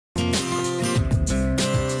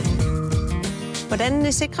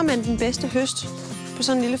Hvordan sikrer man den bedste høst på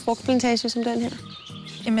sådan en lille frugtplantage som den her?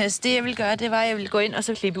 Jamen altså, det jeg vil gøre, det var, at jeg vil gå ind og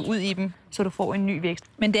så klippe ud i dem, så du får en ny vækst.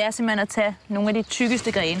 Men det er simpelthen at tage nogle af de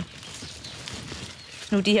tykkeste grene.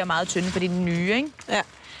 Nu er de her meget tynde, fordi de er nye, ikke? Ja.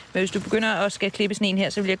 Men hvis du begynder at skal klippe sådan en her,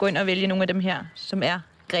 så vil jeg gå ind og vælge nogle af dem her, som er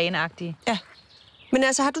greneagtige. Ja. Men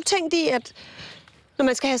altså, har du tænkt i, at når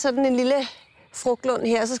man skal have sådan en lille frugtlund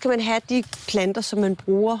her, så skal man have de planter, som man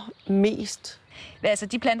bruger mest? Altså,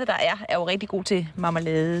 de planter, der er jo rigtig gode til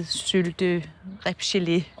marmelade, sylte,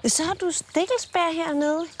 ribgelé. Så har du stikkelsbær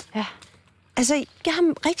hernede. Ja. Altså, jeg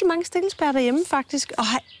har rigtig mange stikkelsbær derhjemme faktisk, og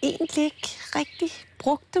har egentlig ikke rigtig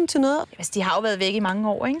brugt dem til noget. Altså, de har jo været væk i mange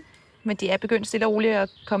år, ikke? Men de er begyndt stille og roligt at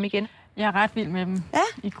komme igen. Jeg er ret vild med dem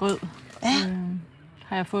i grød. Ja.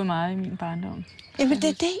 Har jeg fået meget i min barndom. Jamen, det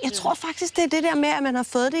er det. Jeg tror faktisk, det er det der med, at man har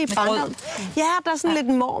fået det i barndom. Ja, der er sådan lidt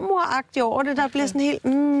mormoragtigt over det, der bliver sådan helt...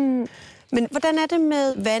 Men hvordan er det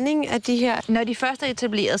med vanding af de her? Når de først er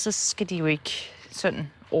etableret, så skal de jo ikke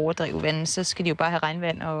sådan overdrive vandet. Så skal de jo bare have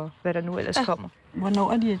regnvand og hvad der nu ellers kommer.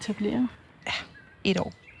 Hvornår er de etableret? Ja, 1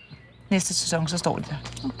 år. Næste sæson, så står det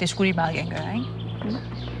der. Det skulle de meget gerne gøre, ikke?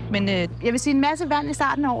 Men jeg vil sige en masse vand i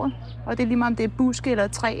starten af året. Og det er lige meget om det er buske eller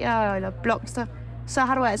træer eller blomster. Så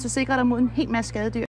har du altså sikret dig mod en hel masse skadedyr.